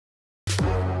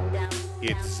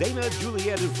It's Zaina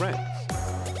Juliette and friends.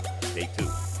 Stay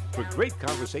tuned for great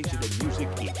conversation and music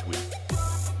each week.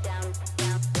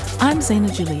 I'm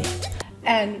Zaina Juliette.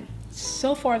 And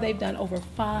so far they've done over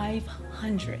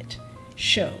 500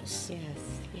 shows. Yes,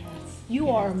 yes. You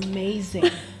are amazing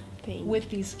Thank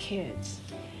with these kids.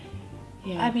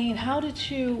 Yeah. I mean, how did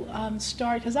you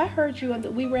start? Because I heard you,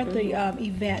 we were at the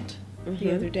event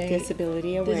the other day.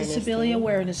 Disability Awareness The Disability Day.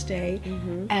 Awareness Day.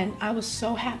 And I was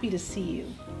so happy to see you.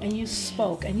 And you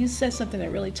spoke, and you said something that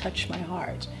really touched my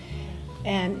heart.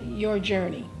 And your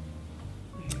journey.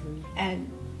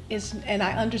 And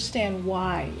I understand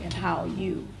why and how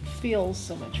you feel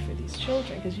so much for these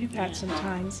children, because you've had some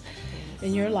times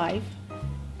in your life,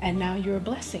 and now you're a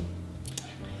blessing.